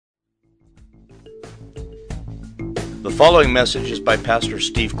The following message is by Pastor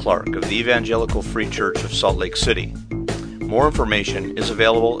Steve Clark of the Evangelical Free Church of Salt Lake City. More information is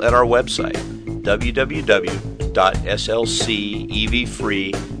available at our website,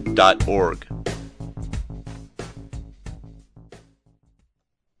 www.slcevfree.org.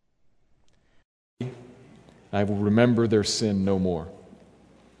 I will remember their sin no more.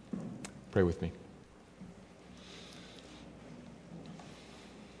 Pray with me.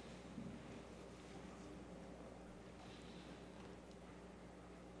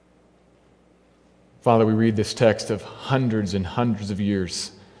 Father, we read this text of hundreds and hundreds of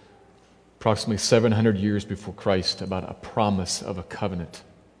years, approximately 700 years before Christ, about a promise of a covenant.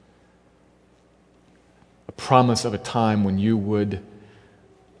 A promise of a time when you would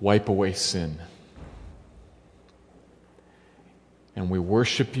wipe away sin. And we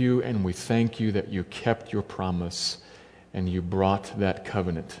worship you and we thank you that you kept your promise and you brought that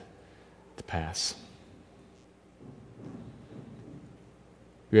covenant to pass.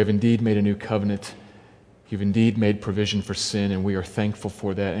 You have indeed made a new covenant. You've indeed made provision for sin, and we are thankful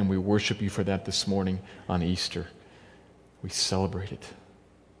for that, and we worship you for that this morning on Easter. We celebrate it.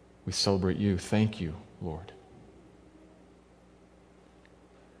 We celebrate you. Thank you, Lord.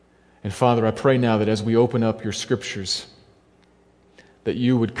 And Father, I pray now that as we open up your scriptures, that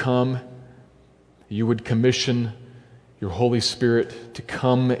you would come, you would commission your Holy Spirit to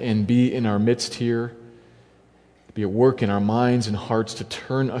come and be in our midst here, to be at work in our minds and hearts, to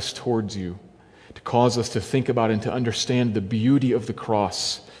turn us towards you, to cause us to think about and to understand the beauty of the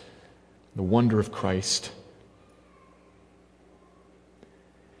cross, the wonder of Christ.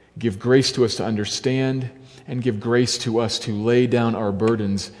 Give grace to us to understand, and give grace to us to lay down our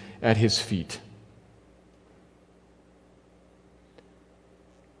burdens at His feet.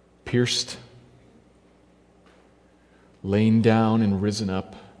 Pierced, lain down and risen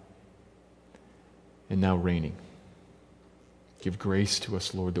up, and now reigning. Give grace to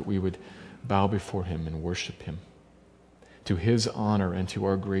us, Lord, that we would bow before Him and worship Him. To His honor and to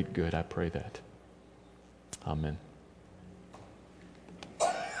our great good, I pray that. Amen.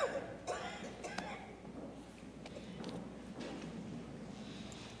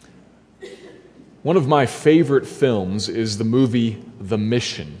 One of my favorite films is the movie The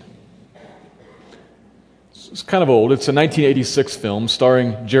Mission. It's kind of old. It's a 1986 film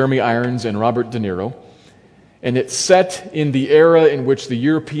starring Jeremy Irons and Robert De Niro. And it's set in the era in which the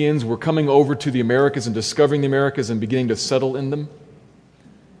Europeans were coming over to the Americas and discovering the Americas and beginning to settle in them.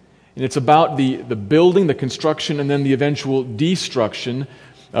 And it's about the building, the construction, and then the eventual destruction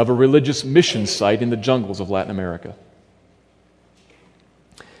of a religious mission site in the jungles of Latin America.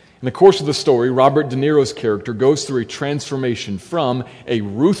 In the course of the story, Robert De Niro's character goes through a transformation from a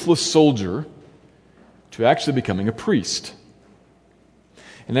ruthless soldier to actually becoming a priest.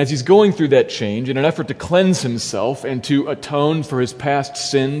 And as he's going through that change, in an effort to cleanse himself and to atone for his past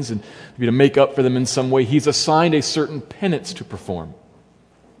sins and to make up for them in some way, he's assigned a certain penance to perform.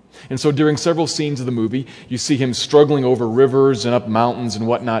 And so during several scenes of the movie, you see him struggling over rivers and up mountains and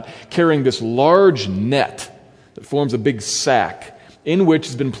whatnot, carrying this large net that forms a big sack in which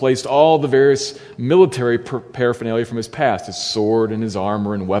has been placed all the various military paraphernalia from his past, his sword and his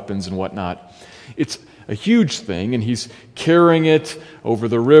armor and weapons and whatnot. It's a huge thing, and he's carrying it over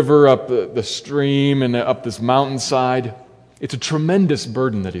the river, up the stream, and up this mountainside. It's a tremendous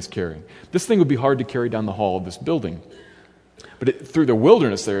burden that he's carrying. This thing would be hard to carry down the hall of this building. But through the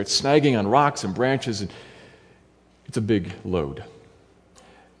wilderness there, it's snagging on rocks and branches, and it's a big load.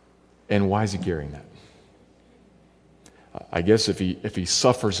 And why is he carrying that? I guess if he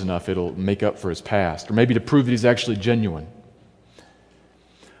suffers enough, it'll make up for his past, or maybe to prove that he's actually genuine.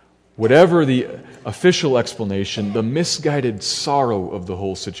 Whatever the official explanation, the misguided sorrow of the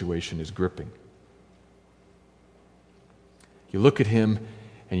whole situation is gripping. You look at him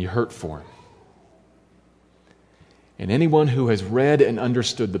and you hurt for him. And anyone who has read and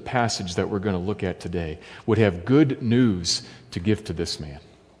understood the passage that we're going to look at today would have good news to give to this man.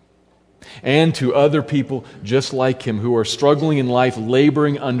 And to other people just like him who are struggling in life,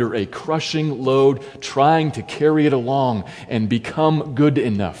 laboring under a crushing load, trying to carry it along and become good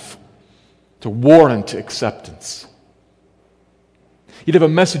enough to warrant acceptance. You'd have a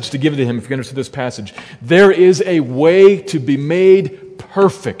message to give to him if you understood this passage. There is a way to be made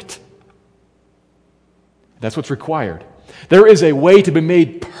perfect. That's what's required. There is a way to be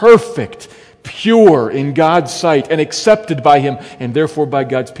made perfect, pure in God's sight, and accepted by Him, and therefore by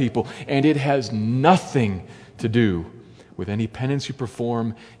God's people. And it has nothing to do with any penance you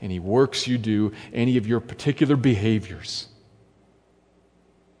perform, any works you do, any of your particular behaviors.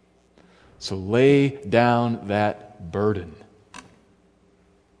 So lay down that burden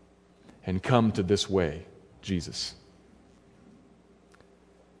and come to this way, Jesus.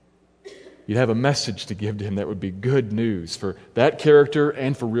 you'd have a message to give to him that would be good news for that character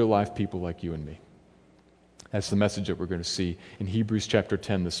and for real life people like you and me. That's the message that we're going to see in Hebrews chapter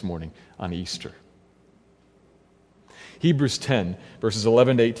 10 this morning on Easter. Hebrews 10, verses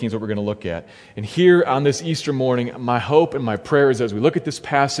 11 to 18 is what we're going to look at. And here on this Easter morning, my hope and my prayer is as we look at this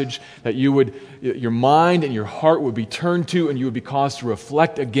passage that your mind and your heart would be turned to and you would be caused to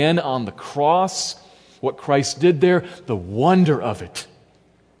reflect again on the cross, what Christ did there, the wonder of it.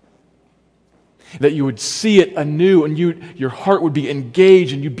 That you would see it anew and your heart would be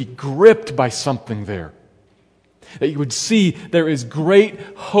engaged and you'd be gripped by something there. That you would see there is great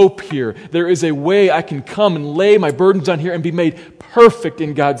hope here. There is a way I can come and lay my burdens on here and be made perfect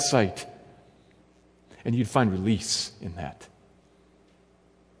in God's sight. And you'd find release in that.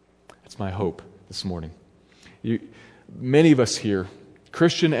 That's my hope this morning. Many of us here,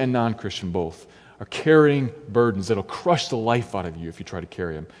 Christian and non-Christian both, are carrying burdens that'll crush the life out of you if you try to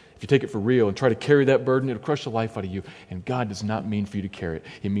carry them. If you take it for real and try to carry that burden, it'll crush the life out of you. And God does not mean for you to carry it.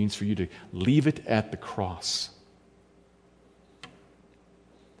 He means for you to leave it at the cross.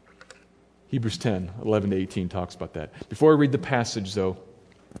 Hebrews 10, 11 to 18 talks about that. Before I read the passage, though,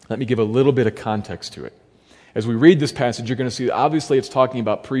 let me give a little bit of context to it. As we read this passage, you're going to see that obviously it's talking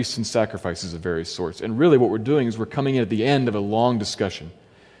about priests and sacrifices of various sorts. And really what we're doing is we're coming in at the end of a long discussion.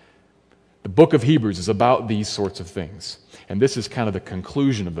 The book of Hebrews is about these sorts of things. And this is kind of the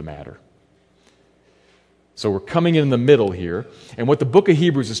conclusion of the matter. So we're coming in the middle here. And what the book of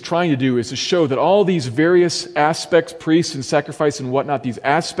Hebrews is trying to do is to show that all these various aspects, priests and sacrifice and whatnot, these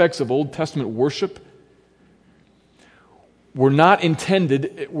aspects of Old Testament worship, were never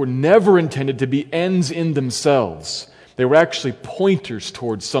intended to be ends in themselves. They were actually pointers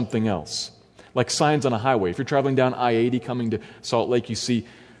towards something else. Like signs on a highway. If you're traveling down I-80 coming to Salt Lake, you see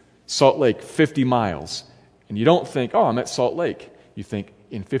Salt Lake 50 miles. And you don't think, oh, I'm at Salt Lake. You think,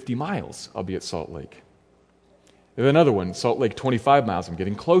 in 50 miles, I'll be at Salt Lake. There's another one, Salt Lake, 25 miles. I'm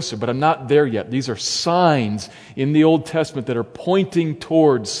getting closer, but I'm not there yet. These are signs in the Old Testament that are pointing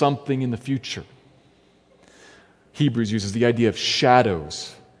towards something in the future. Hebrews uses the idea of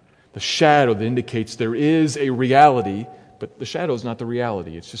shadows. The shadow that indicates there is a reality, but the shadow is not the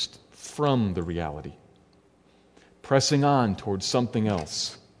reality. It's just from the reality. Pressing on towards something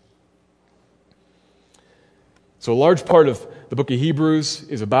else. So a large part of the book of Hebrews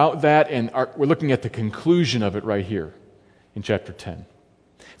is about that, and we're looking at the conclusion of it right here in chapter 10.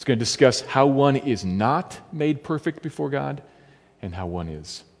 It's going to discuss how one is not made perfect before God and how one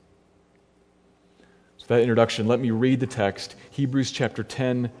is. So that introduction, let me read the text, Hebrews chapter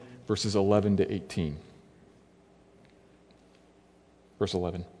 10, verses 11 to 18. Verse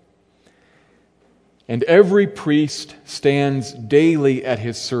 11. And every priest stands daily at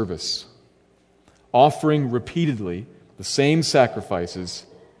his service, offering repeatedly the same sacrifices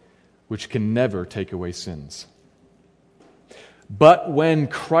which can never take away sins. But when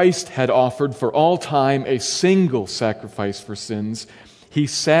Christ had offered for all time a single sacrifice for sins, he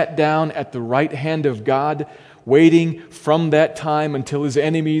sat down at the right hand of God, waiting from that time until his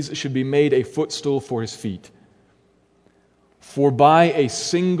enemies should be made a footstool for his feet. For by a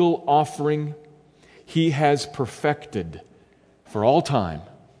single offering he has perfected for all time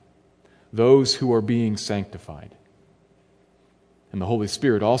those who are being sanctified. And the Holy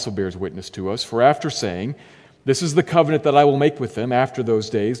Spirit also bears witness to us, for after saying, "This is the covenant that I will make with them after those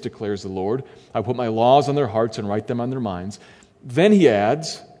days, declares the Lord. I will put my laws on their hearts and write them on their minds." Then he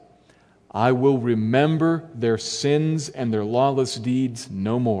adds, "I will remember their sins and their lawless deeds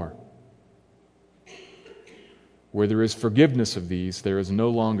no more. Where there is forgiveness of these, there is no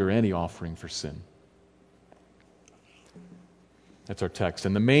longer any offering for sin." That's our text.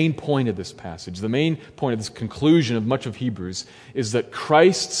 And the main point of this passage, the main point of this conclusion of much of Hebrews, is that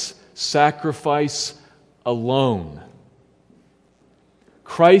Christ's sacrifice alone,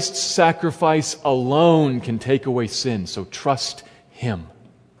 Christ's sacrifice alone can take away sin, so trust Him.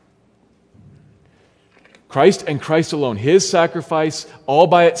 Christ and Christ alone, His sacrifice all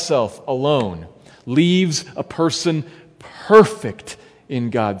by itself alone, leaves a person perfect in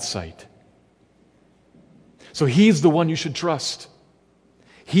God's sight. So He's the one you should trust.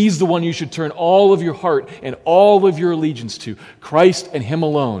 He's the one you should turn all of your heart and all of your allegiance to. Christ and Him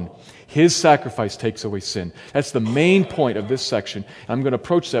alone. His sacrifice takes away sin. That's the main point of this section. And I'm going to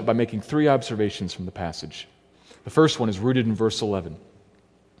approach that by making 3 observations from the passage. The first one is rooted in verse 11.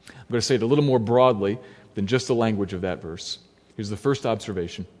 I'm going to say it a little more broadly than just the language of that verse. Here's the first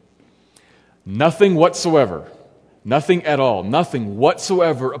observation. Nothing whatsoever, nothing at all, nothing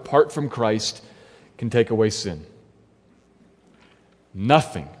whatsoever apart from Christ can take away sin.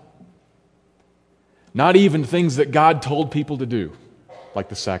 Nothing. Not even things that God told people to do, like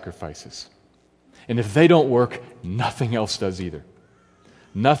the sacrifices. And if they don't work, nothing else does either.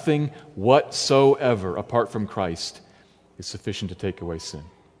 Nothing whatsoever apart from Christ is sufficient to take away sin.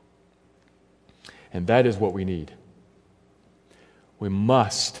 And that is what we need. We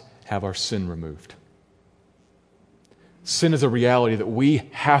must have our sin removed. Sin is a reality that we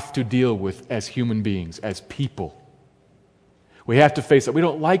have to deal with as human beings, as people. We have to face it. We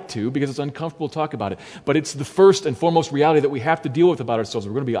don't like to because it's uncomfortable to talk about it. But it's the first and foremost reality that we have to deal with about ourselves.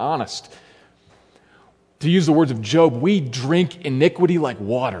 We're going to be honest. To use the words of Job, we drink iniquity like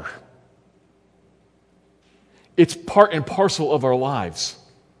water. It's part and parcel of our lives.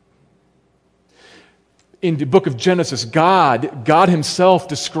 In the book of Genesis, God himself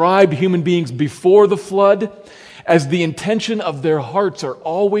described human beings before the flood as the intention of their hearts are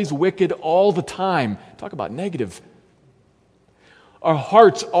always wicked all the time. Talk about negative. Our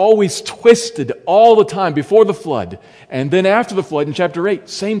hearts always twisted all the time before the flood. And then after the flood in chapter 8,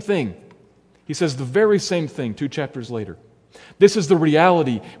 same thing. He says the very same thing 2 chapters later. This is the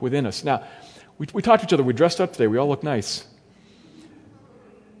reality within us. Now, we talk to each other. We dressed up today. We all look nice.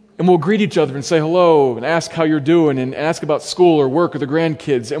 And we'll greet each other and say hello and ask how you're doing and ask about school or work or the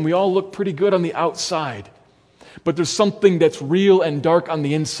grandkids. And we all look pretty good on the outside. But there's something that's real and dark on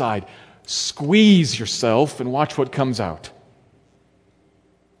the inside. Squeeze yourself and watch what comes out.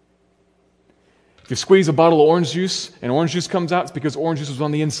 If you squeeze a bottle of orange juice and orange juice comes out, it's because orange juice was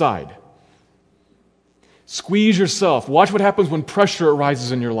on the inside. Squeeze yourself. Watch what happens when pressure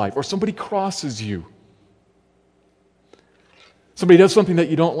arises in your life or somebody crosses you. Somebody does something that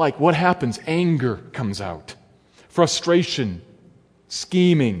you don't like. What happens? Anger comes out. Frustration,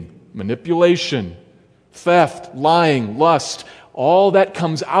 scheming, manipulation, theft, lying, lust. All that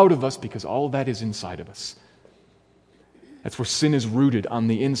comes out of us because all of that is inside of us. That's where sin is rooted, on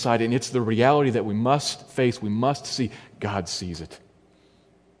the inside, and it's the reality that we must face, we must see. God sees it.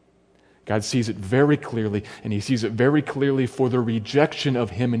 God sees it very clearly, and He sees it very clearly for the rejection of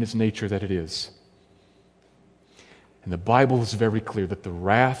Him and His nature that it is. And the Bible is very clear that the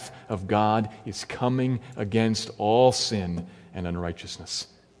wrath of God is coming against all sin and unrighteousness,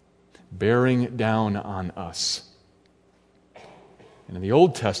 bearing down on us. And in the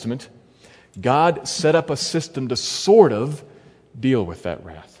Old Testament, God set up a system to sort of deal with that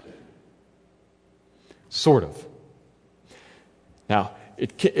wrath. Sort of. Now,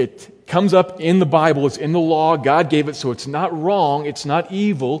 it comes up in the Bible, it's in the law, God gave it, so it's not wrong, it's not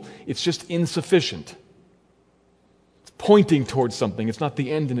evil, it's just insufficient. It's pointing towards something, it's not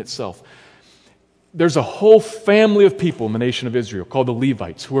the end in itself. There's a whole family of people in the nation of Israel called the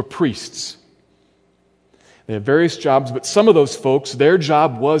Levites, who are priests. They have various jobs, but some of those folks, their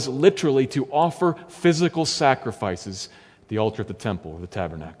job was literally to offer physical sacrifices at the altar at the temple or the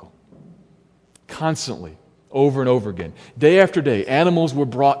tabernacle. Constantly, over and over again. Day after day, animals were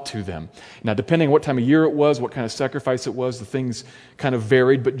brought to them. Now, depending on what time of year it was, what kind of sacrifice it was, the things kind of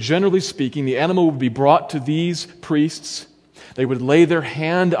varied, but generally speaking, the animal would be brought to these priests. They would lay their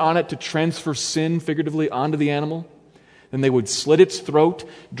hand on it to transfer sin, figuratively, onto the animal. Then they would slit its throat,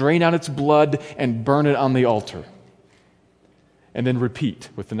 drain out its blood, and burn it on the altar. And then repeat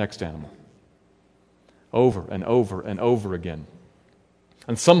with the next animal. Over and over and over again.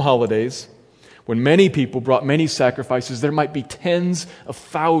 On some holidays, when many people brought many sacrifices, there might be tens of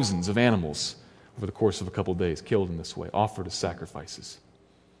thousands of animals over the course of a couple of days killed in this way, offered as sacrifices.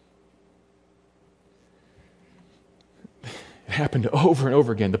 It happened over and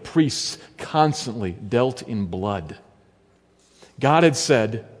over again. The priests constantly dealt in blood. God had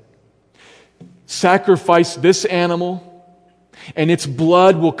said, sacrifice this animal, and its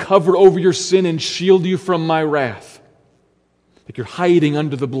blood will cover over your sin and shield you from my wrath. Like you're hiding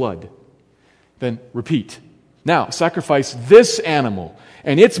under the blood. Then repeat. Now, sacrifice this animal,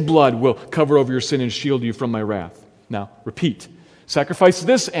 and its blood will cover over your sin and shield you from my wrath. Now, repeat. Sacrifice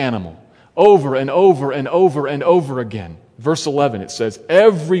this animal over and over and over and over again. Verse 11, it says,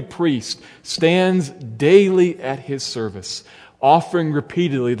 every priest stands daily at his service, offering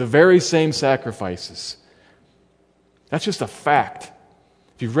repeatedly the very same sacrifices. That's just a fact.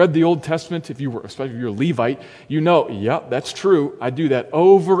 If you've read the Old Testament, especially if you're a Levite, you know, yep, that's true. I do that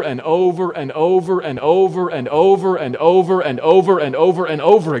over and over and over and over and over and over and over and over and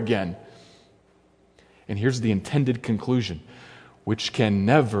over again. And here's the intended conclusion, which can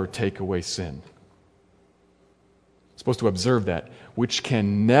never take away sin. You're supposed to observe that, which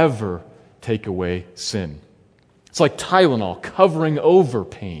can never take away sin. It's like Tylenol covering over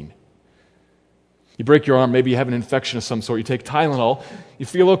pain. You break your arm, maybe you have an infection of some sort. You take Tylenol, you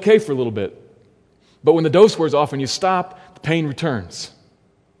feel okay for a little bit. But when the dose wears off and you stop, the pain returns.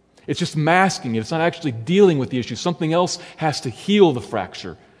 It's just masking it. It's not actually dealing with the issue. Something else has to heal the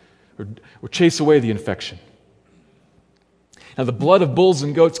fracture or chase away the infection. Now, the blood of bulls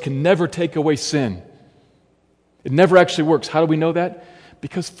and goats can never take away sin. It never actually works. How do we know that?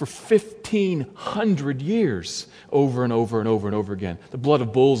 Because for 1,500 years, over and over and over and over again, the blood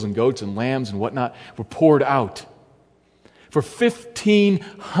of bulls and goats and lambs and whatnot were poured out. For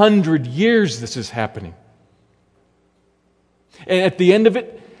 1,500 years this is happening. And at the end of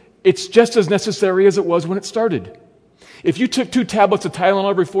it, it's just as necessary as it was when it started. If you took 2 tablets of Tylenol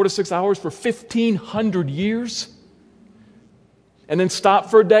every 4 to 6 hours for 1,500 years, and then stopped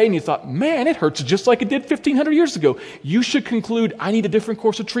for a day and you thought, man, it hurts just like it did 1,500 years ago, you should conclude, I need a different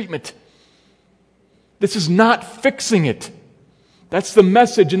course of treatment. This is not fixing it. That's the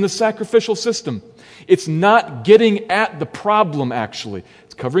message in the sacrificial system. It's not getting at the problem, actually.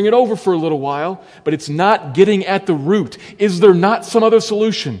 It's covering it over for a little while, but it's not getting at the root. Is there not some other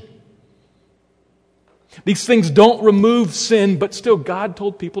solution? These things don't remove sin, but still God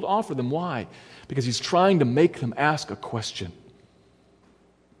told people to offer them. Why? Because He's trying to make them ask a question.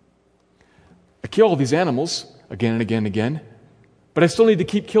 I kill all these animals again and again and again, but I still need to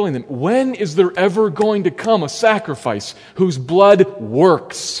keep killing them. When is there ever going to come a sacrifice whose blood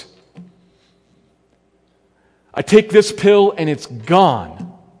works? I take this pill and it's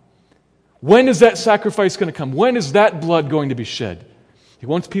gone. When is that sacrifice going to come? When is that blood going to be shed? He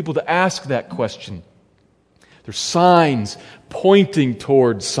wants people to ask that question. There's signs pointing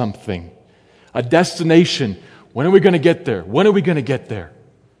towards something, a destination. When are we going to get there? When are we going to get there?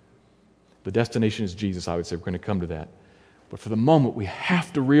 The destination is Jesus, I would say. We're going to come to that. But for the moment, we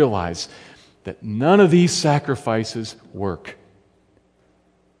have to realize that none of these sacrifices work.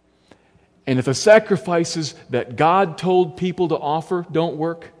 And if the sacrifices that God told people to offer don't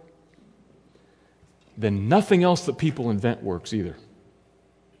work, then nothing else that people invent works either.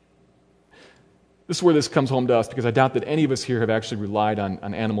 This is where this comes home to us, because I doubt that any of us here have actually relied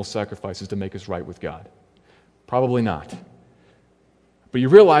on animal sacrifices to make us right with God. Probably not. But you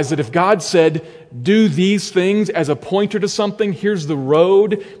realize that if God said, do these things as a pointer to something, here's the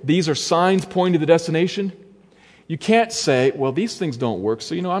road, these are signs pointing to the destination, you can't say, well, these things don't work,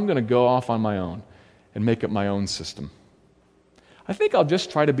 so I'm going to go off on my own and make up my own system. I think I'll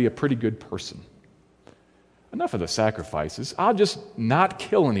just try to be a pretty good person. Enough of the sacrifices. I'll just not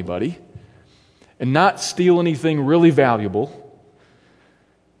kill anybody and not steal anything really valuable,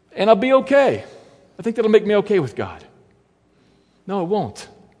 and I'll be okay. I think that'll make me okay with God. No, it won't.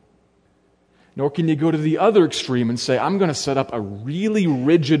 Nor can you go to the other extreme and say, I'm going to set up a really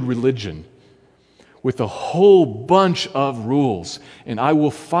rigid religion with a whole bunch of rules, and I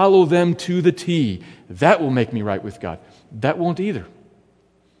will follow them to the T. That will make me right with God. That won't either.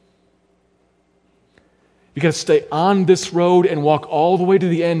 You've got to stay on this road and walk all the way to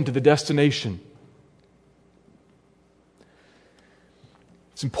the end, to the destination.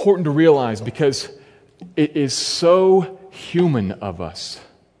 It's important to realize because it is so human of us.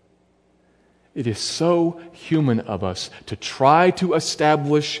 It is so human of us to try to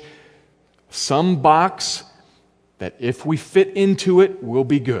establish some box that if we fit into it, we'll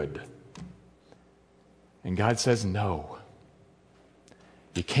be good. And God says, no.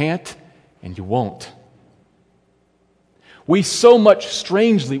 You can't and you won't. We so much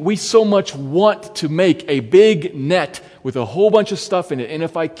want to make a big net with a whole bunch of stuff in it, and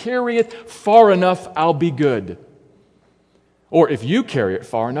if I carry it far enough, I'll be good. Or if you carry it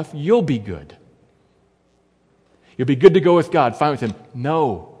far enough, you'll be good. You'll be good to go with God, fine with Him.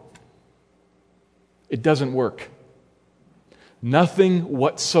 No. It doesn't work. Nothing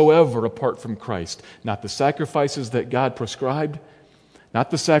whatsoever apart from Christ. Not the sacrifices that God prescribed,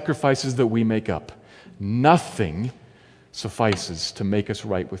 not the sacrifices that we make up. Nothing suffices to make us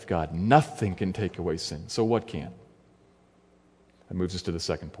right with God. Nothing can take away sin. So what can? That moves us to the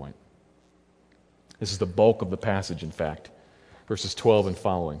second point. This is the bulk of the passage, in fact. Verses 12 and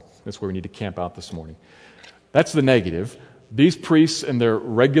following. That's where we need to camp out this morning. That's the negative. These priests and their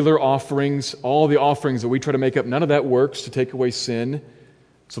regular offerings, all the offerings that we try to make up, none of that works to take away sin.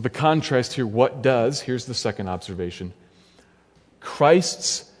 So the contrast here, what does? Here's the second observation.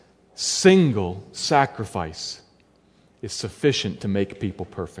 Christ's single sacrifice is sufficient to make people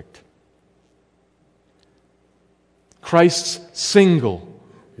perfect. Christ's single,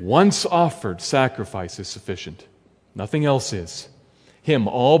 once offered sacrifice is sufficient. Nothing else is. Him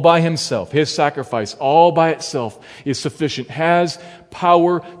all by Himself, His sacrifice all by itself is sufficient, has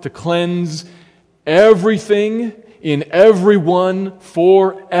power to cleanse everything in everyone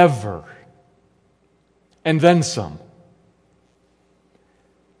forever. And then some.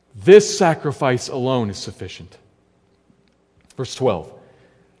 This sacrifice alone is sufficient. Verse 12.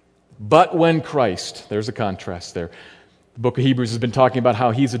 But when Christ, there's a contrast there, The book of Hebrews has been talking about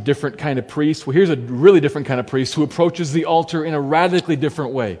how he's a different kind of priest. Well, here's a really different kind of priest who approaches the altar in a radically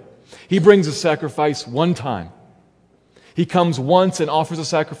different way. He brings a sacrifice one time. He comes once and offers a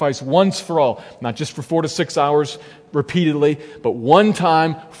sacrifice once for all, not just for 4 to 6 hours repeatedly, but one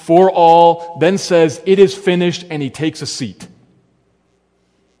time for all, then says, "It is finished," and he takes a seat.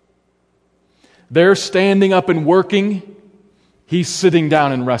 They're standing up and working. He's sitting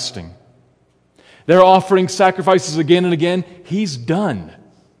down and resting. They're offering sacrifices again and again. He's done.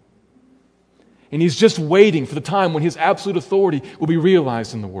 And he's just waiting for the time when his absolute authority will be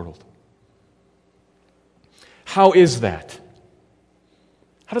realized in the world. How is that?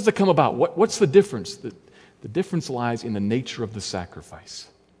 How does that come about? What's the difference? The difference lies in the nature of the sacrifice,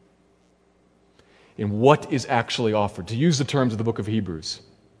 in what is actually offered. To use the terms of the book of Hebrews,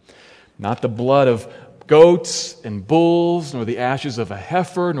 not the blood of goats and bulls, nor the ashes of a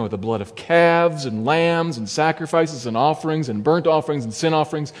heifer, nor the blood of calves and lambs and sacrifices and offerings and burnt offerings and sin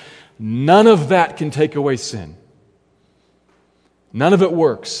offerings. None of that can take away sin. None of it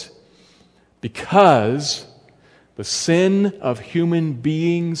works, because the sin of human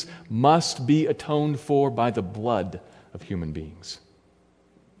beings must be atoned for by the blood of human beings.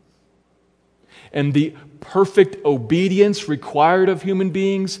 And the perfect obedience required of human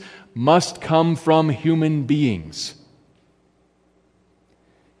beings must come from human beings.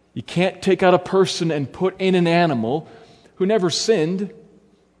 You can't take out a person and put in an animal who never sinned,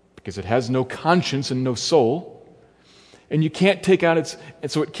 because it has no conscience and no soul. And you can't take out its, and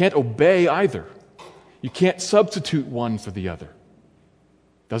so it can't obey either. You can't substitute one for the other.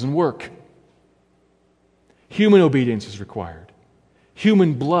 Doesn't work. Human obedience is required.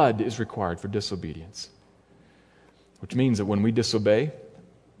 Human blood is required for disobedience. Which means that when we disobey,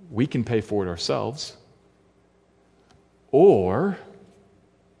 we can pay for it ourselves. Or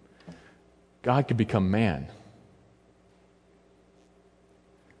God could become man.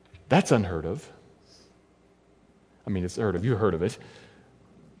 That's unheard of. I mean, it's heard of. You heard of it.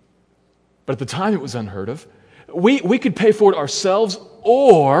 But at the time, it was unheard of. We could pay for it ourselves,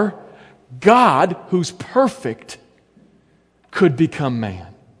 or God, who's perfect, could become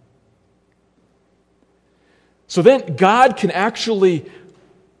man. So then God can actually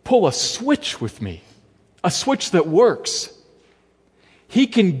pull a switch with me, a switch that works. He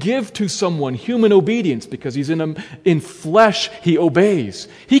can give to someone human obedience because he's in flesh, he obeys.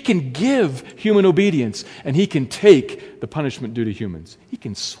 He can give human obedience, and he can take the punishment due to humans. He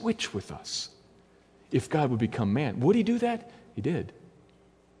can switch with us if God would become man. Would he do that? He did.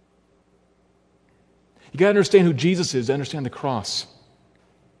 You got to understand who Jesus is to understand the cross.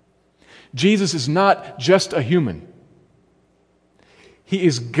 Jesus is not just a human. He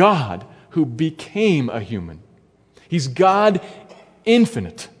is God who became a human. He's God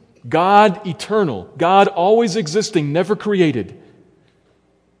infinite, God eternal, God always existing, never created,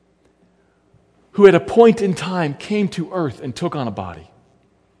 who at a point in time came to earth and took on a body.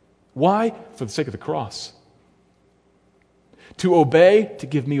 Why? For the sake of the cross. To obey, to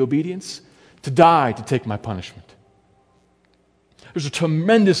give me obedience, to die, to take my punishment. There's a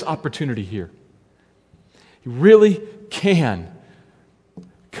tremendous opportunity here. He really can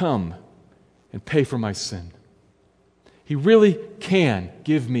come and pay for my sin. He really can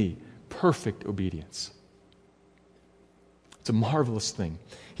give me perfect obedience. It's a marvelous thing.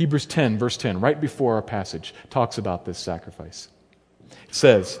 Hebrews 10, verse 10, right before our passage, talks about this sacrifice. It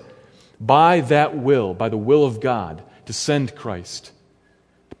says, by that will, by the will of God, to send Christ,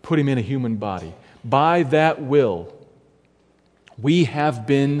 to put him in a human body, by that will, we have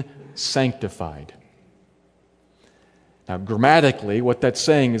been sanctified. Now, grammatically, what that's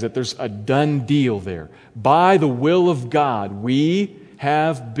saying is that there's a done deal there. By the will of God, we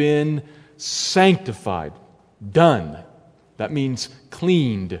have been sanctified. Done. That means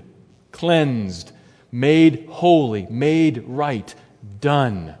cleaned, cleansed, made holy, made right.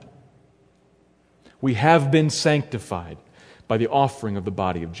 Done. We have been sanctified by the offering of the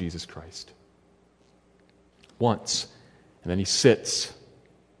body of Jesus Christ. Once. And then he sits.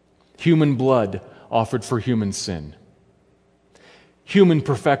 Human blood offered for human sin. Human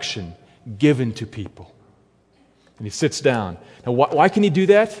perfection given to people. And he sits down. Now, why can he do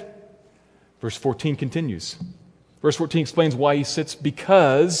that? Verse 14 continues. Verse 14 explains why he sits.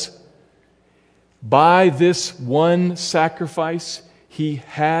 Because by this one sacrifice, he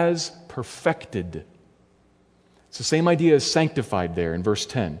has perfected. It's the same idea as sanctified there in verse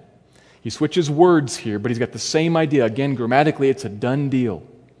 10. He switches words here, but he's got the same idea. Again, grammatically, it's a done deal.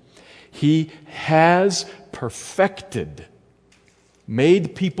 He has perfected.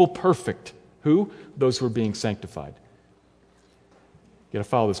 Made people perfect. Who? Those who are being sanctified. You got to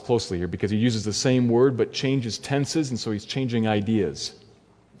follow this closely here because he uses the same word but changes tenses, and so he's changing ideas.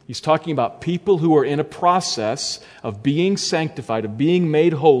 He's talking about people who are in a process of being sanctified, of being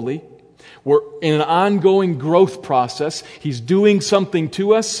made holy. We're in an ongoing growth process. He's doing something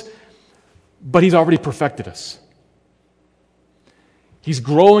to us, but He's already perfected us. He's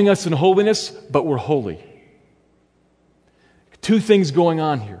growing us in holiness, but we're holy. Two things going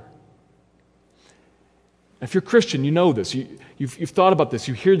on here. If you're Christian, you know this. You've thought about this.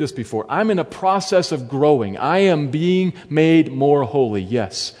 You hear this before. I'm in a process of growing. I am being made more holy,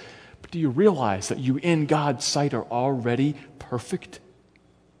 yes. But do you realize that you in God's sight are already perfect?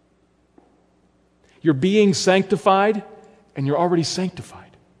 You're being sanctified, and you're already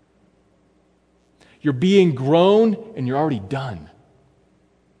sanctified. You're being grown, and you're already done.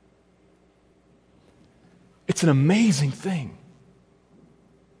 It's an amazing thing.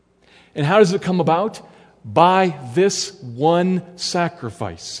 And how does it come about? By this one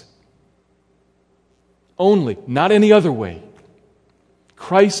sacrifice. Only, not any other way.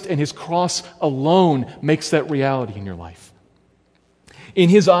 Christ and His cross alone makes that reality in your life. In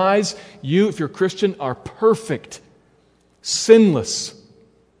His eyes, you, if you're a Christian, are perfect, sinless,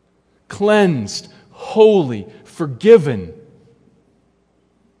 cleansed, holy, forgiven.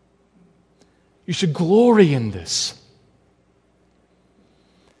 You should glory in this.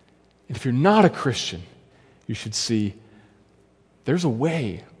 And if you're not a Christian, you should see there's a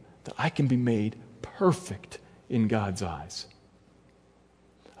way that I can be made perfect in God's eyes,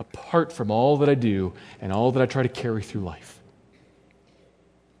 apart from all that I do and all that I try to carry through life.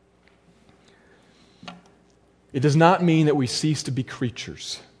 It does not mean that we cease to be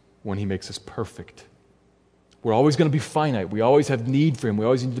creatures when He makes us perfect. We're always going to be finite. We always have need for Him. We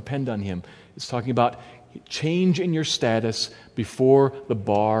always need to depend on Him. It's talking about change in your status before the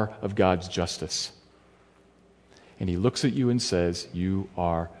bar of God's justice. And He looks at you and says, you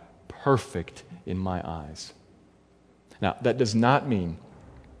are perfect in my eyes. Now, that does not mean,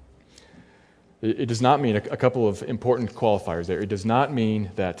 it does not mean a couple of important qualifiers there. It does not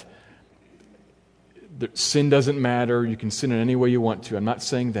mean that sin doesn't matter, you can sin in any way you want to. I'm not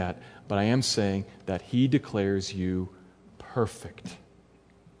saying that, but I am saying that He declares you perfect.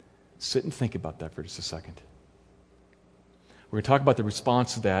 Sit and think about that for just a second. We're going to talk about the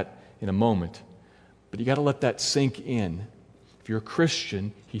response to that in a moment, but you got to let that sink in. If you're a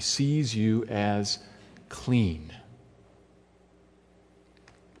Christian, He sees you as clean.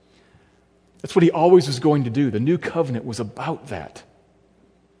 That's what He always was going to do. The new covenant was about that.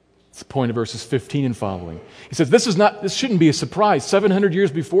 It's the point of verses 15 and following. He says, this shouldn't be a surprise. 700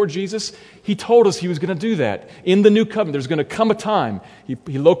 years before Jesus, He told us He was going to do that. In the new covenant, there's going to come a time. He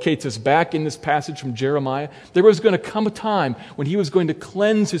locates us back in this passage from Jeremiah. There was going to come a time when He was going to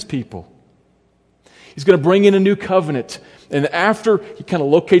cleanse His people. He's going to bring in a new covenant. And after He kind of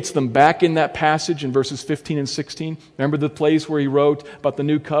locates them back in that passage in verses 15 and 16, remember the place where He wrote about the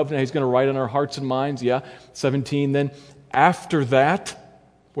new covenant? He's going to write on our hearts and minds. Yeah, 17. Then after that,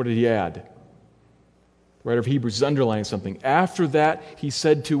 what did He add? The writer of Hebrews is underlining something. After that, He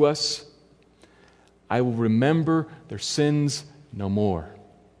said to us, I will remember their sins no more.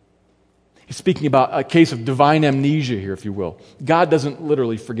 He's speaking about a case of divine amnesia here, if you will. God doesn't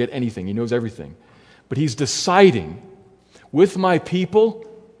literally forget anything. He knows everything. But He's deciding, with my people,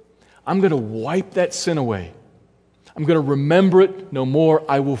 I'm going to wipe that sin away. I'm going to remember it no more.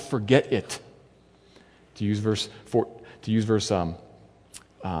 I will forget it. To use verse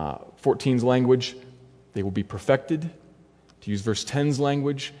 14's language, they will be perfected. To use verse 10's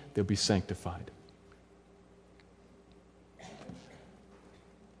language, they'll be sanctified.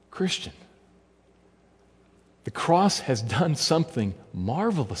 Christian, the cross has done something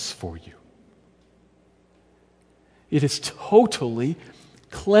marvelous for you. It has totally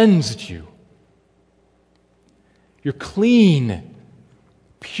cleansed you. You're clean,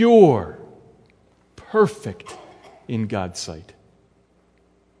 pure, perfect in God's sight.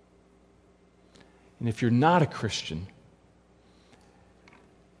 And if you're not a Christian,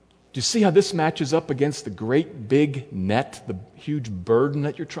 do you see how this matches up against the great big net, the huge burden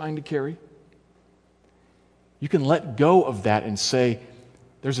that you're trying to carry? You can let go of that and say,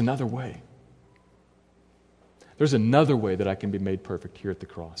 there's another way. There's another way that I can be made perfect here at the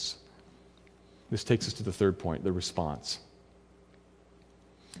cross. This takes us to the third point, the response.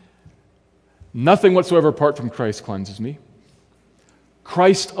 Nothing whatsoever apart from Christ cleanses me.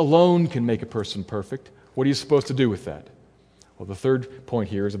 Christ alone can make a person perfect. What are you supposed to do with that? Well, the third point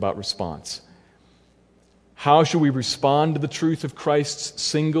here is about response. How should we respond to the truth of Christ's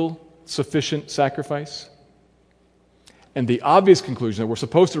single, sufficient sacrifice? And the obvious conclusion that we're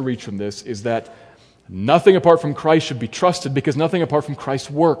supposed to reach from this is that Nothing apart from Christ should be trusted because nothing apart from Christ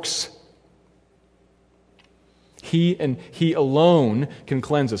works. He and He alone can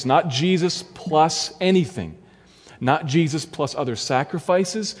cleanse us. Not Jesus plus anything. Not Jesus plus other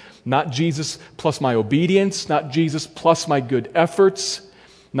sacrifices. Not Jesus plus my obedience. Not Jesus plus my good efforts.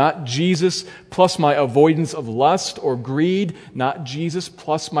 Not Jesus plus my avoidance of lust or greed. Not Jesus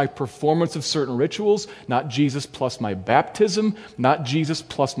plus my performance of certain rituals. Not Jesus plus my baptism. Not Jesus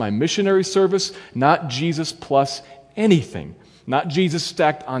plus my missionary service. Not Jesus plus anything. Not Jesus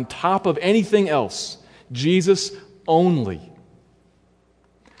stacked on top of anything else. Jesus only.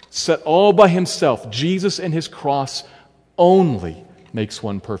 Set all by Himself. Jesus and His cross only makes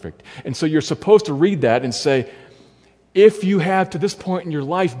one perfect. And so you're supposed to read that and say, if you have to this point in your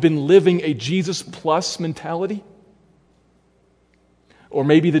life been living a Jesus plus mentality, or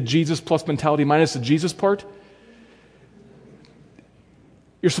maybe the Jesus plus mentality minus the Jesus part,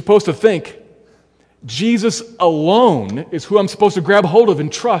 you're supposed to think, Jesus alone is who I'm supposed to grab hold of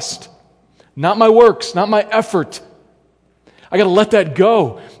and trust. Not my works, not my effort. I got to let that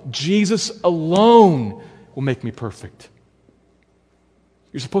go. Jesus alone will make me perfect.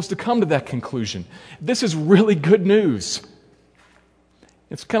 You're supposed to come to that conclusion. This is really good news.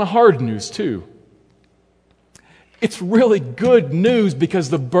 It's kind of hard news, too. It's really good news because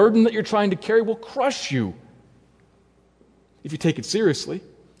the burden that you're trying to carry will crush you if you take it seriously.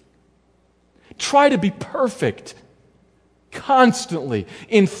 Try to be perfect constantly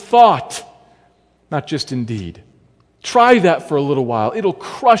in thought, not just in deed. Try that for a little while. It'll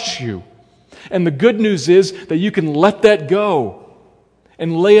crush you. And the good news is that you can let that go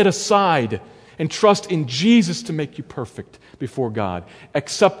and lay it aside and trust in Jesus to make you perfect before God,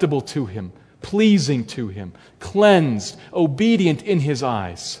 acceptable to Him, pleasing to Him, cleansed, obedient in His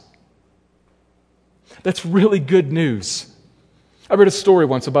eyes. That's really good news. I read a story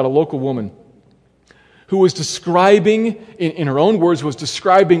once about a local woman who was describing, in her own words, was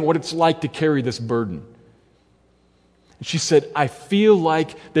describing what it's like to carry this burden. And she said, I feel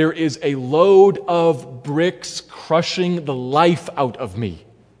like there is a load of bricks crushing the life out of me.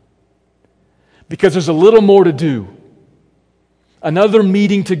 Because there's a little more to do. Another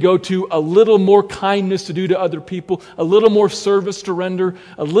meeting to go to, a little more kindness to do to other people, a little more service to render,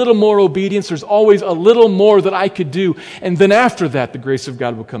 a little more obedience. There's always a little more that I could do. And then after that, the grace of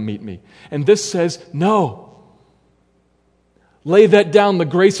God will come meet me. And this says, no. Lay that down. The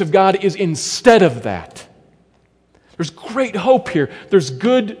grace of God is instead of that. There's great hope here. There's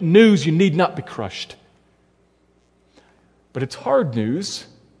good news. You need not be crushed. But it's hard news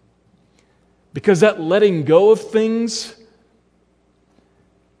because that letting go of things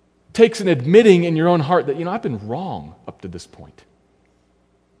takes an admitting in your own heart that, I've been wrong up to this point.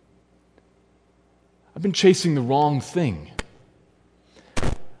 I've been chasing the wrong thing.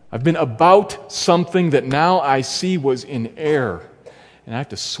 I've been about something that now I see was in error, and I have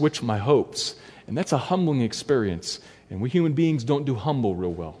to switch my hopes. And that's a humbling experience. And we human beings don't do humble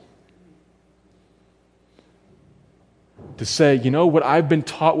real well. To say, what I've been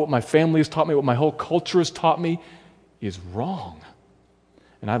taught, what my family has taught me, what my whole culture has taught me is wrong.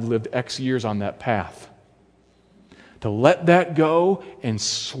 And I've lived X years on that path. To let that go and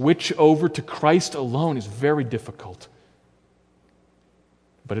switch over to Christ alone is very difficult.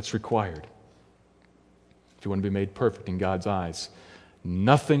 But it's required. If you want to be made perfect in God's eyes.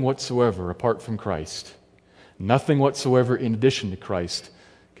 Nothing whatsoever apart from Christ, nothing whatsoever in addition to Christ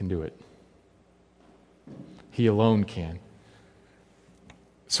can do it. He alone can.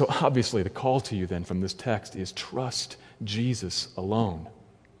 So obviously the call to you then from this text is trust Jesus alone.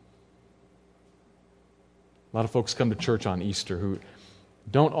 A lot of folks come to church on Easter who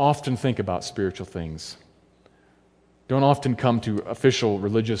don't often think about spiritual things, don't often come to official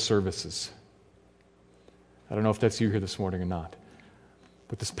religious services. I don't know if that's you here this morning or not.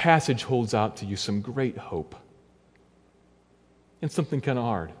 But this passage holds out to you some great hope. And something kind of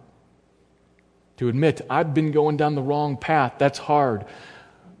hard. To admit, I've been going down the wrong path, that's hard.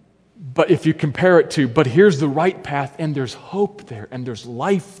 But if you compare it to, but here's the right path, and there's hope there, and there's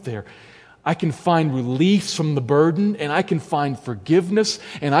life there. I can find relief from the burden, and I can find forgiveness,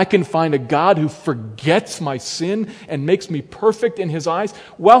 and I can find a God who forgets my sin and makes me perfect in His eyes.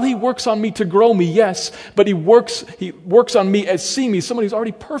 While He works on me to grow me, yes, but He works on me as seeing me, somebody who's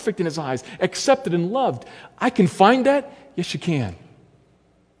already perfect in His eyes, accepted and loved. I can find that? Yes, you can.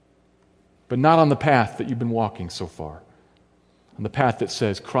 But not on the path that you've been walking so far. On the path that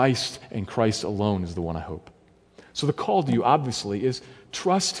says Christ and Christ alone is the one I hope. So the call to you, obviously, is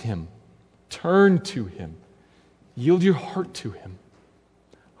trust Him. Turn to Him. Yield your heart to Him.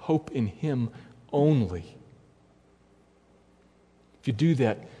 Hope in Him only. If you do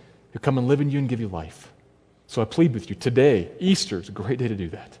that, He'll come and live in you and give you life. So I plead with you today, Easter is a great day to do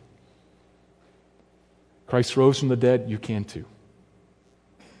that. Christ rose from the dead, you can too.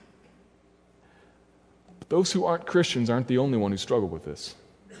 But those who aren't Christians aren't the only one who struggle with this.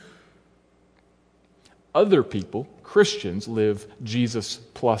 Other people, Christians, live Jesus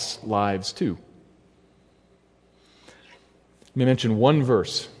plus lives too. Let me mention one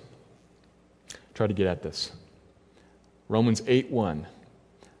verse. Try to get at this. Romans 8:1.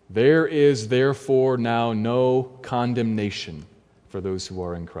 There is therefore now no condemnation for those who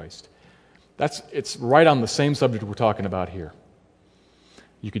are in Christ. It's right on the same subject we're talking about here.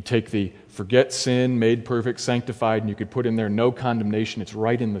 You could take the forget sin, made perfect, sanctified, and you could put in there no condemnation. It's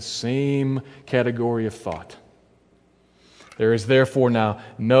right in the same category of thought. There is therefore now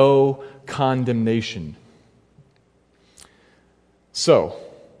no condemnation. So,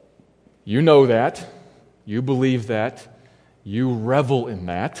 you know that, you believe that, you revel in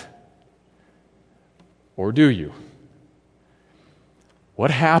that, or do you? What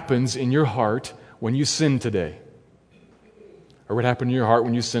happens in your heart when you sin today? Or what happened in your heart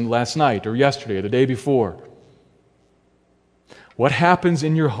when you sinned last night, or yesterday, or the day before? What happens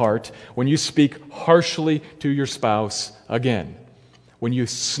in your heart when you speak harshly to your spouse again? When you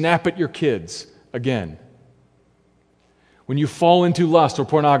snap at your kids again? When you fall into lust or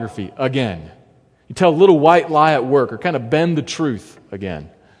pornography again? You tell a little white lie at work or kind of bend the truth again?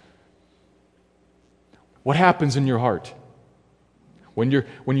 What happens in your heart? When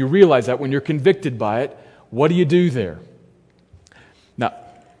you realize that, when you're convicted by it, what do you do there? Now,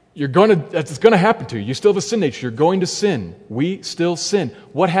 that's going to happen to you. You still have a sin nature. You're going to sin. We still sin.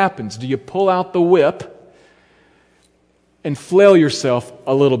 What happens? Do you pull out the whip and flail yourself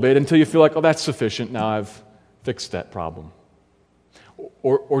a little bit until you feel like, oh, that's sufficient. Now I've fixed that problem.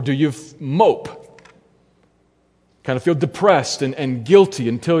 Or do you mope? Kind of feel depressed and guilty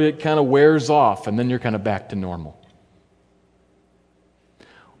until it kind of wears off and then you're kind of back to normal.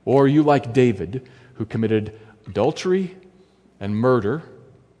 Or are you like David, who committed adultery and murder,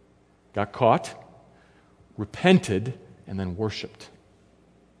 got caught, repented, and then worshiped?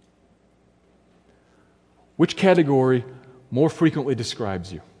 Which category more frequently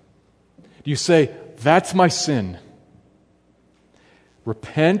describes you? Do you say, that's my sin,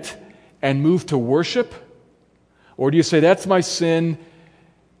 repent, and move to worship? Or do you say, that's my sin,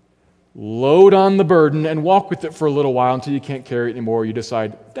 load on the burden, and walk with it for a little while until you can't carry it anymore? You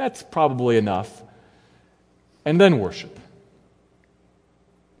decide, that's probably enough, and then worship.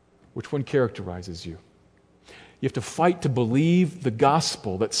 Which one characterizes you? You have to fight to believe the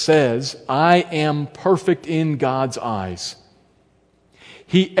gospel that says, I am perfect in God's eyes.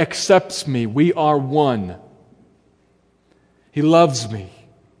 He accepts me. We are one. He loves me.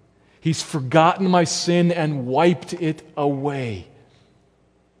 He's forgotten my sin and wiped it away.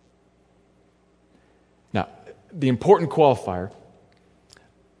 Now, the important qualifier,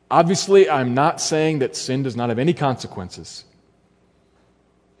 obviously, I'm not saying that sin does not have any consequences.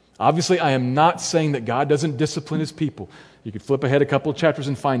 Obviously, I am not saying that God doesn't discipline His people. You could flip ahead a couple of chapters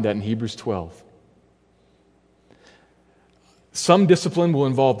and find that in Hebrews 12. Some discipline will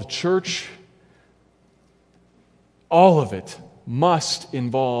involve the church. All of it must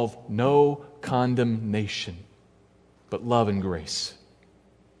involve no condemnation, but love and grace.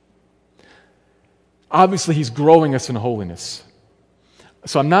 Obviously, He's growing us in holiness.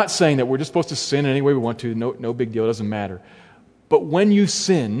 So I'm not saying that we're just supposed to sin any way we want to. No big deal. It doesn't matter. But when you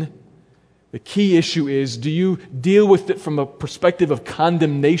sin, the key issue is, do you deal with it from a perspective of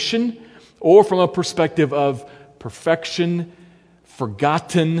condemnation or from a perspective of perfection,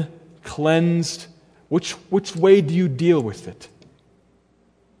 forgotten, cleansed? Which way do you deal with it?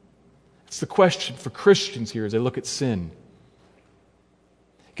 It's the question for Christians here as they look at sin.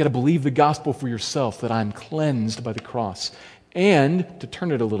 You've got to believe the gospel for yourself, that I'm cleansed by the cross. And, to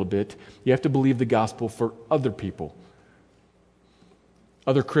turn it a little bit, you have to believe the gospel for other people.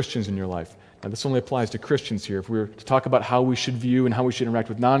 Other Christians in your life. Now, this only applies to Christians here. If we were to talk about how we should view and how we should interact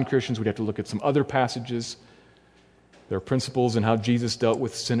with non-Christians, we'd have to look at some other passages. There are principles in how Jesus dealt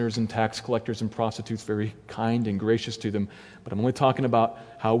with sinners and tax collectors and prostitutes, very kind and gracious to them. But I'm only talking about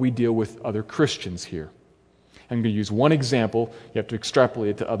how we deal with other Christians here. I'm going to use one example. You have to extrapolate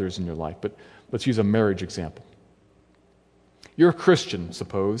it to others in your life. But let's use a marriage example. You're a Christian,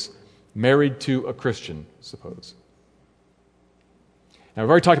 suppose, married to a Christian, suppose. Now, we've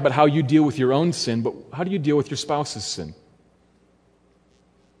already talked about how you deal with your own sin, but how do you deal with your spouse's sin?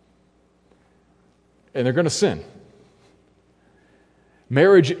 And they're going to sin.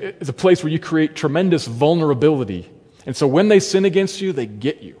 Marriage is a place where you create tremendous vulnerability. And so when they sin against you, they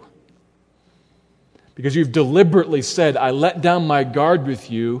get you. Because you've deliberately said, I let down my guard with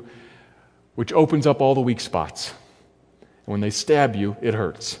you which opens up all the weak spots. And when they stab you, it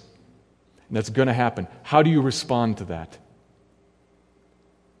hurts. And that's going to happen. How do you respond to that?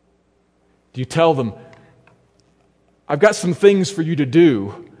 Do you tell them, I've got some things for you to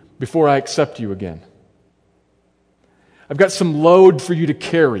do before I accept you again? I've got some load for you to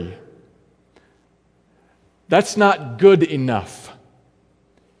carry. That's not good enough.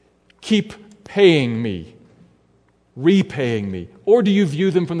 Keep paying me, repaying me. Or do you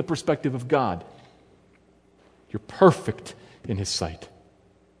view them from the perspective of God? You're perfect in His sight,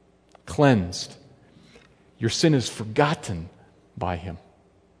 cleansed. Your sin is forgotten by Him.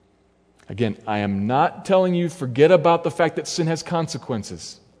 Again, I am not telling you forget about the fact that sin has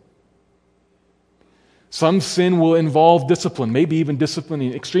consequences. Some sin will involve discipline, maybe even discipline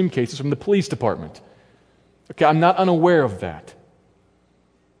in extreme cases from the police department. Okay, I'm not unaware of that.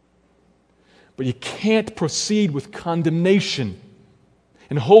 But you can't proceed with condemnation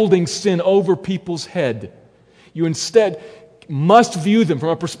and holding sin over people's head. You instead must view them from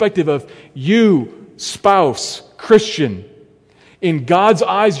a perspective of you, spouse, Christian. In God's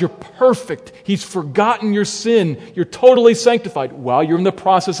eyes, you're perfect. He's forgotten your sin. You're totally sanctified. While you're in the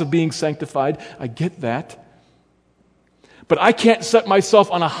process of being sanctified, I get that. But I can't set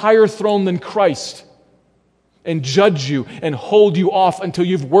myself on a higher throne than Christ and judge you and hold you off until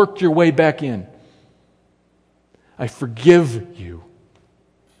you've worked your way back in. I forgive you.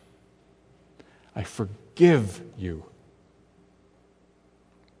 I forgive you.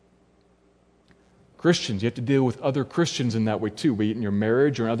 Christians, you have to deal with other Christians in that way too, be it in your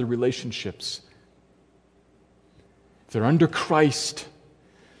marriage or in other relationships. If they're under Christ,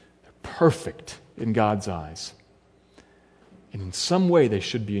 they're perfect in God's eyes. And in some way, they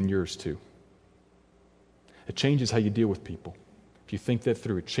should be in yours too. It changes how you deal with people. If you think that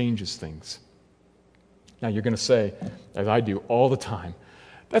through, it changes things. Now, you're going to say, as I do all the time,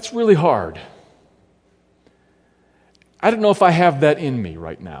 that's really hard. I don't know if I have that in me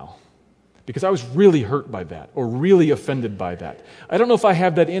right now, because I was really hurt by that or really offended by that. I don't know if I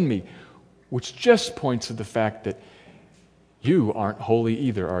have that in me, which just points to the fact that you aren't holy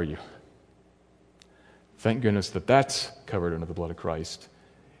either, are you? Thank goodness that that's covered under the blood of Christ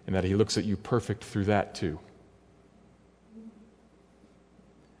and that He looks at you perfect through that too.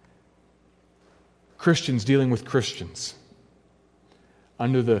 Christians dealing with Christians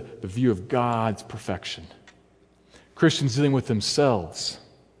under the view of God's perfection. Christians dealing with themselves.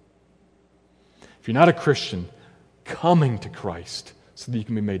 If you're not a Christian, coming to Christ so that you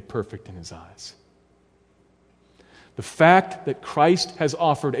can be made perfect in His eyes. The fact that Christ has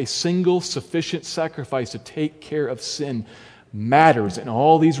offered a single sufficient sacrifice to take care of sin matters in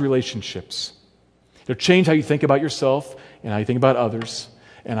all these relationships. It'll change how you think about yourself and how you think about others,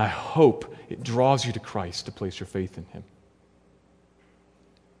 and I hope it draws you to Christ to place your faith in Him.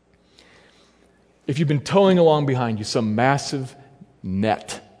 If you've been towing along behind you some massive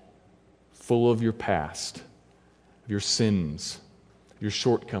net full of your past, of your sins, your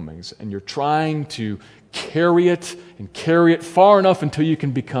shortcomings, and you're trying to carry it far enough until you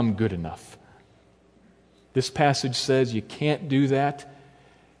can become good enough. This passage says you can't do that,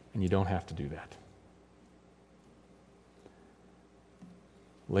 and you don't have to do that.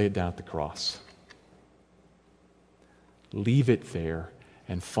 Lay it down at the cross. Leave it there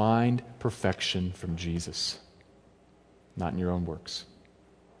and find perfection from Jesus, not in your own works.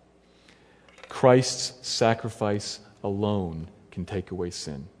 Christ's sacrifice alone can take away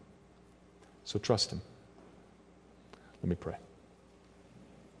sin. So trust Him. Let me pray.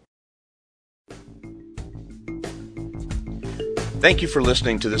 Thank you for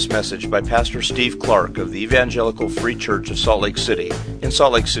listening to this message by Pastor Steve Clark of the Evangelical Free Church of Salt Lake City in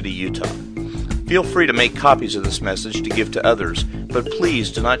Salt Lake City, Utah. Feel free to make copies of this message to give to others, but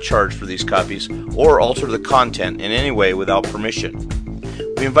please do not charge for these copies or alter the content in any way without permission.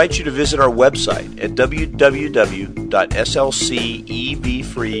 We invite you to visit our website at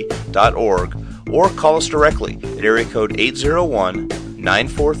www.slcevfree.org or call us directly at area code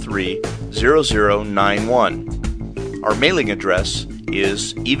 801-943-0091. Our mailing address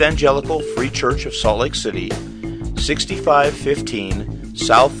is Evangelical Free Church of Salt Lake City, 6515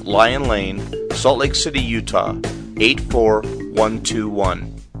 South Lion Lane, Salt Lake City, Utah,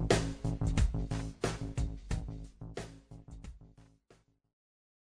 84121.